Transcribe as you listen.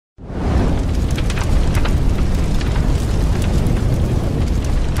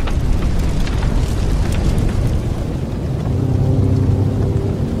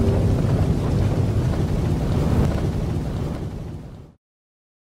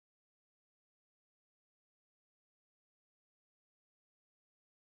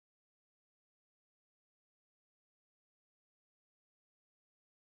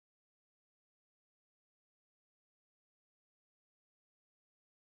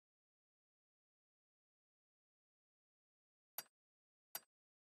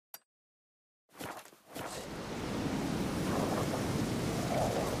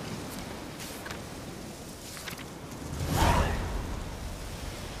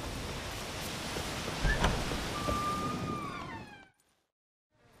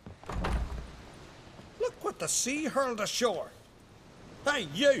the sea hurled ashore. Hey,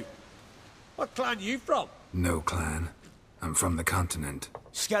 you! What clan you from? No clan. I'm from the continent.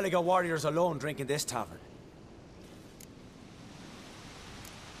 Skellige warriors alone drink in this tavern.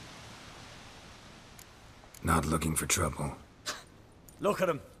 Not looking for trouble. Look at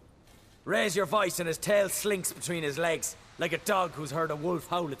him. Raise your voice and his tail slinks between his legs, like a dog who's heard a wolf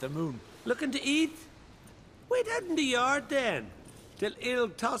howl at the moon. Looking to eat? Wait out in the yard then, till ill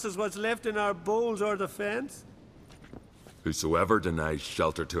tosses what's left in our bowls or the fence. Whosoever denies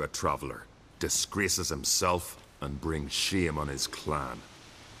shelter to a traveller disgraces himself and brings shame on his clan.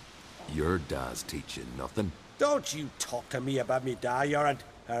 Your dad's teach you nothing. Don't you talk to me about me da, Yoran,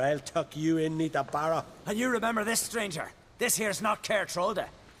 or I'll tuck you in neath the barrow. And you remember this, stranger. This here's not Caer Trolde.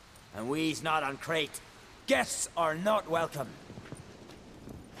 And we's not on Crate. Guests are not welcome.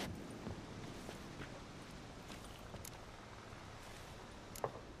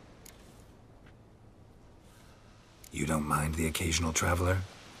 You don't mind the occasional traveler?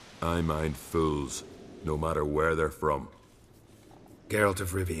 I mind fools, no matter where they're from. Geralt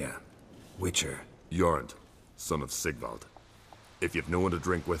of Rivia, Witcher. Jorund, son of Sigvald. If you've no one to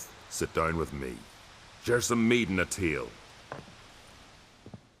drink with, sit down with me. Share some mead and a tale.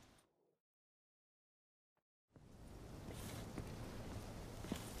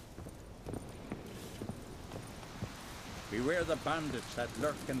 Beware the bandits that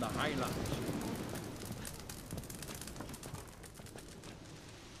lurk in the highlands.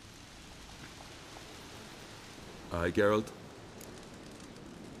 Aye, Geralt?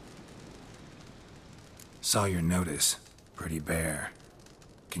 Saw your notice. Pretty bare.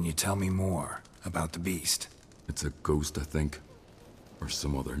 Can you tell me more about the beast? It's a ghost, I think. Or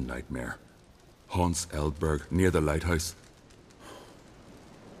some other nightmare. Haunts Eldberg, near the lighthouse.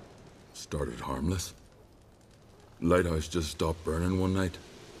 Started harmless. Lighthouse just stopped burning one night.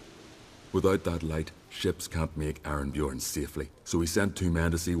 Without that light, ships can't make Arenbjorn safely. So we sent 2 men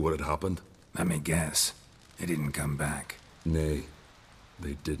to see what had happened. Let me guess. They didn't come back. Nay,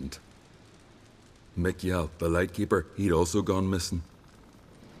 they didn't. Mikjal, the lightkeeper, he'd also gone missing.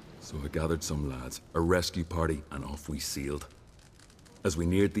 So I gathered some lads, a rescue party, and off we sailed. As we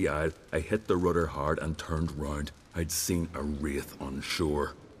neared the isle, I hit the rudder hard and turned round. I'd seen a wraith on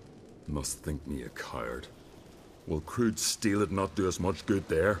shore. Must think me a coward. Will crude steel it not do us much good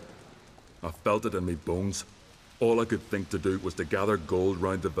there? I felt it in me bones. All I could think to do was to gather gold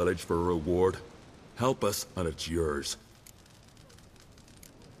round the village for a reward. Help us, and it's yours.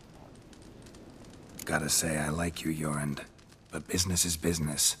 Gotta say, I like you, Jorund. But business is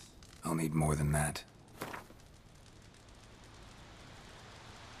business. I'll need more than that.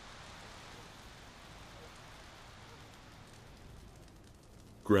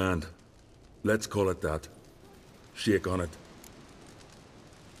 Grand. Let's call it that. Shake on it.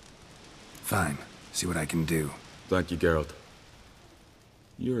 Fine. See what I can do. Thank you, Geralt.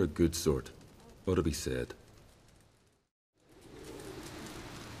 You're a good sort. Ought to be said.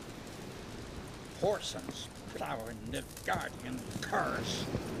 Horsens plowing Nilfgaardian curs.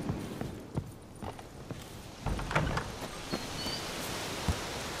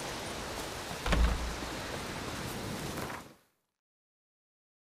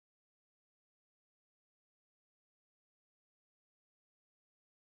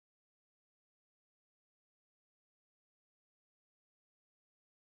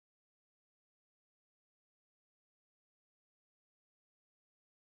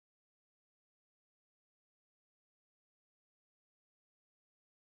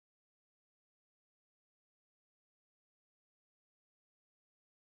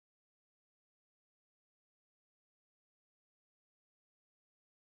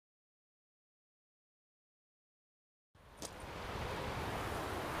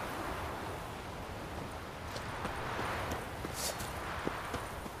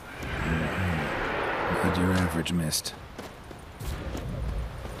 Not your average mist.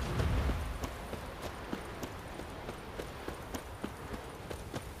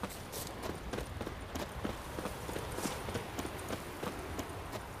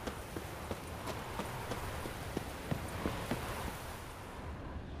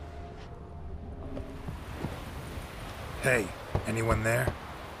 Hey, anyone there?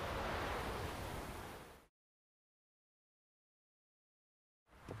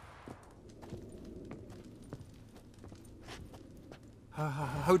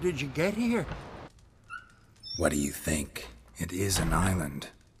 How did you get here? What do you think? It is an island.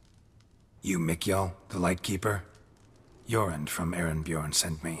 You Mikjal, the Lightkeeper? Jorund from Arenbjorn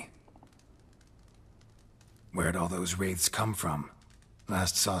sent me. Where'd all those wraiths come from?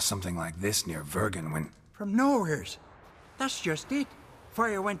 Last saw something like this near Vergen when... From nowheres. That's just it.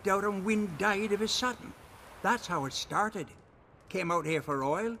 Fire went out and wind died of a sudden. That's how it started. Came out here for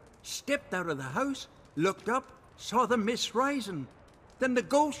oil, stepped out of the house, looked up, saw the mist rising. Then the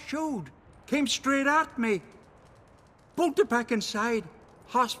ghost showed, came straight at me. Bolted back inside,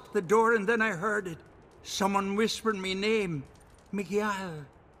 hosped the door, and then I heard it. Someone whispered me name. Miguel.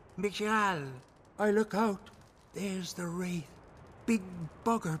 Miguel. I look out. There's the wraith. Big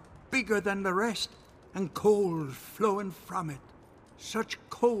bugger, bigger than the rest, and cold flowing from it. Such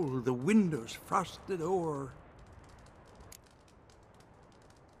cold the windows frosted o'er.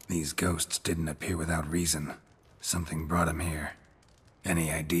 These ghosts didn't appear without reason. Something brought them here. Any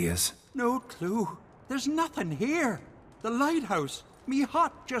ideas? No clue. There's nothing here. The lighthouse. Me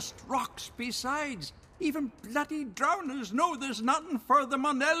hut just rocks besides. Even bloody drowners know there's nothing for them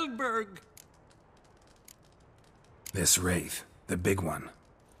on Eldberg. This wraith, the big one.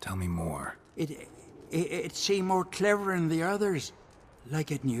 Tell me more. It seemed more clever than the others.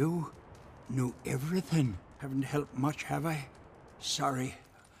 Like it knew. Knew everything. Haven't helped much, have I? Sorry.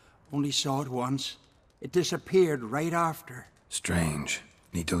 Only saw it once. It disappeared right after. Strange.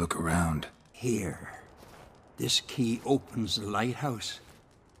 Need to look around. Here. This key opens the lighthouse.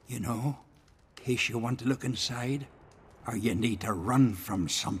 You know, in case you want to look inside, or you need to run from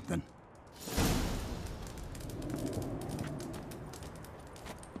something.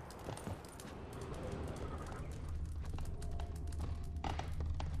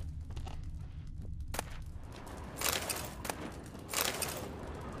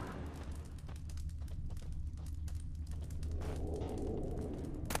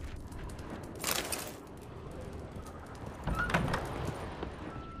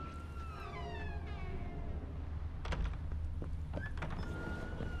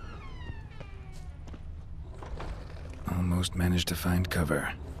 Almost managed to find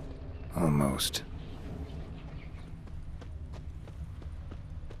cover. Almost.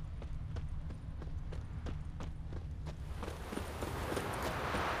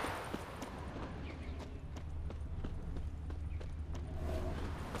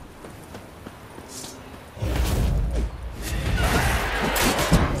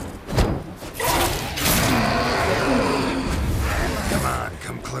 Come on,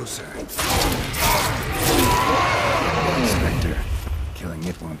 come closer. Spectre. Killing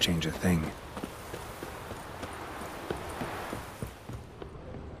it won't change a thing.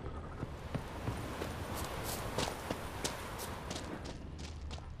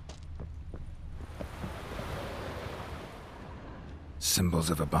 Symbols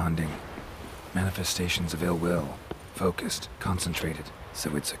of a bonding. Manifestations of ill will. Focused, concentrated.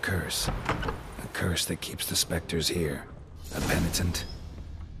 So it's a curse. A curse that keeps the specters here. A penitent.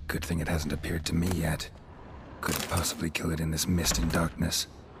 Good thing it hasn't appeared to me yet. Couldn't possibly kill it in this mist and darkness.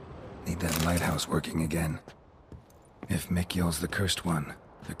 Need that lighthouse working again. If Mikyol's the cursed one,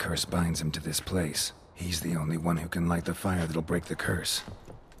 the curse binds him to this place. He's the only one who can light the fire that'll break the curse.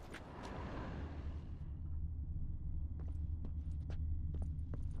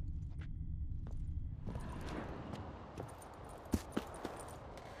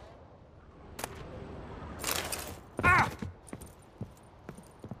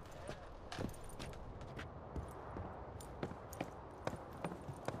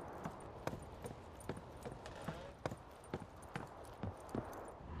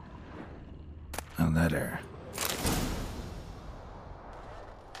 A letter.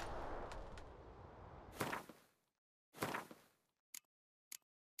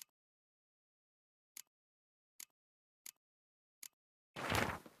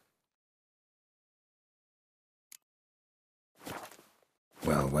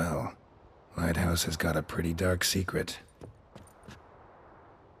 Well, well. Lighthouse has got a pretty dark secret.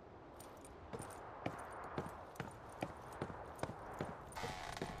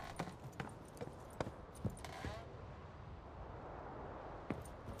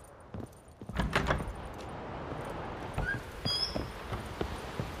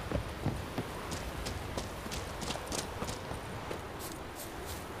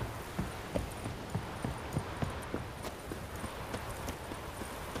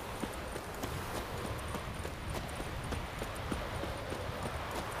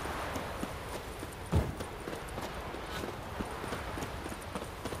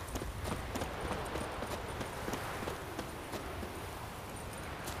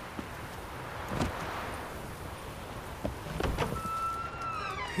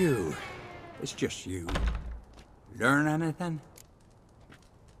 Phew. It's just you. Learn anything?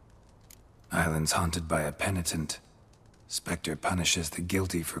 Island's haunted by a penitent. Spectre punishes the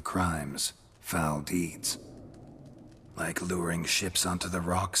guilty for crimes, foul deeds. Like luring ships onto the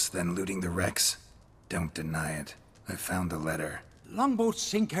rocks, then looting the wrecks. Don't deny it. I found the letter. Longboats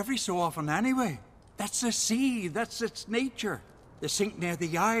sink every so often anyway. That's the sea, that's its nature. They sink near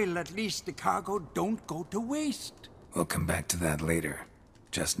the isle, at least the cargo don't go to waste. We'll come back to that later.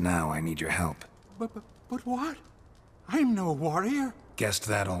 Just now, I need your help. But what? I'm no warrior. Guessed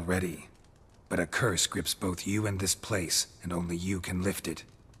that already. But a curse grips both you and this place, and only you can lift it.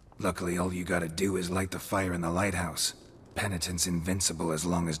 Luckily, all you gotta do is light the fire in the lighthouse. Penitent's invincible as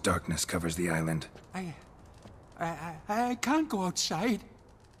long as darkness covers the island. I can't go outside.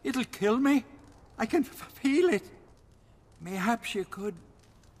 It'll kill me. I can feel it. Mayhaps you could...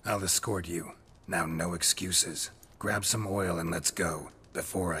 I'll escort you. Now, no excuses. Grab some oil and let's go,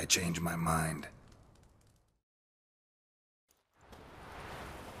 before I change my mind.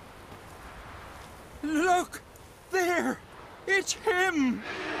 Look! There! It's him!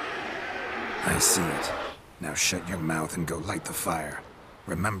 I see it. Now shut your mouth and go light the fire.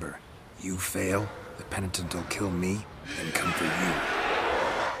 Remember, you fail, the penitent will kill me, and come for you.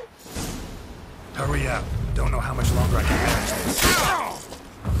 Hurry up. Don't know how much longer I can manage this.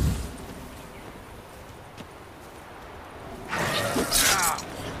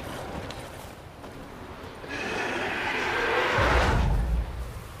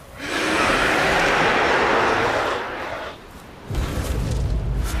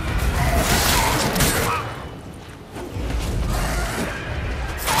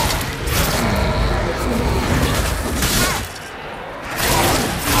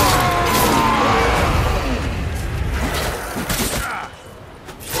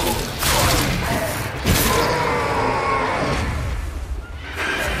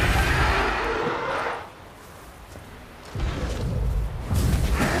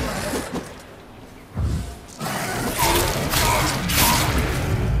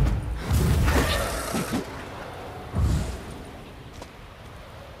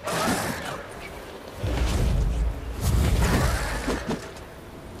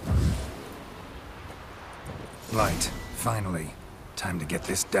 Light. Finally. Time to get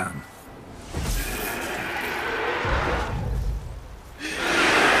this done.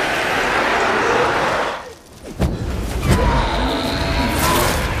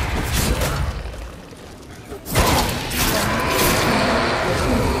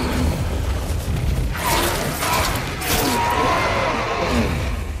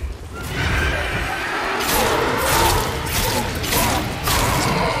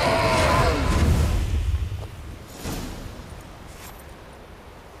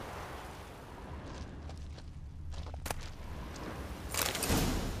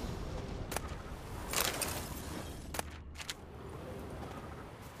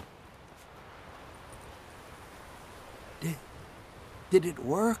 Did it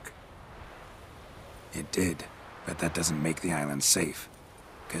work? It did, but that doesn't make the island safe.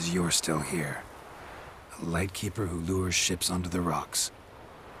 'Cause you're still here. A lightkeeper who lures ships onto the rocks.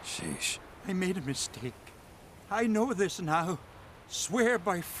 Sheesh. I made a mistake. I know this now. Swear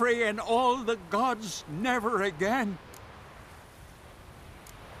by Frey and all the gods, never again.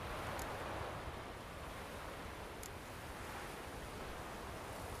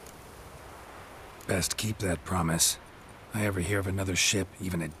 Best keep that promise. I ever hear of another ship,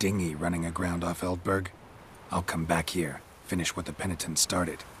 even a dinghy, running aground off Eldberg, I'll come back here, finish what the penitent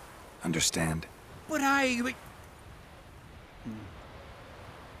started. Understand? But I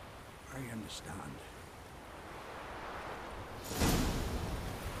understand.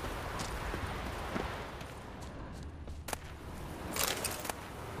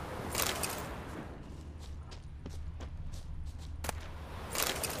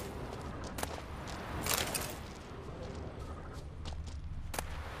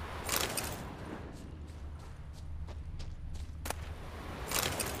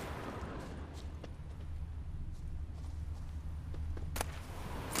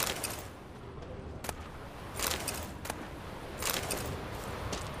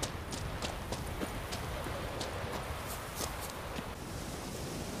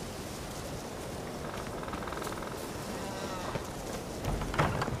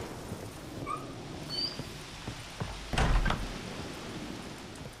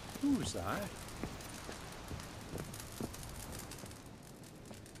 Who's that?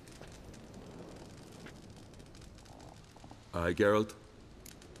 Aye, Geralt?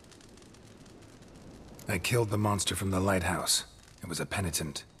 I killed the monster from the lighthouse. It was a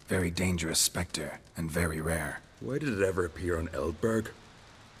penitent, very dangerous specter, and very rare. Why did it ever appear on Eldberg?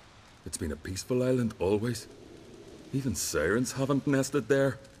 It's been a peaceful island, always. Even sirens haven't nested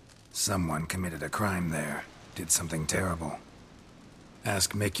there. Someone committed a crime there. Did something terrible.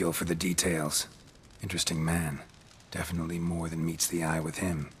 Ask Mikkel for the details. Interesting man. Definitely more than meets the eye with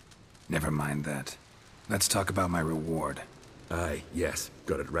him. Never mind that. Let's talk about my reward. Aye, yes.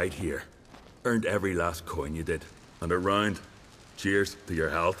 Got it right here. Earned every last coin you did. And a round. Cheers to your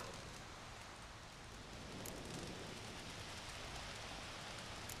health.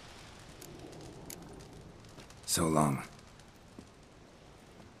 So long.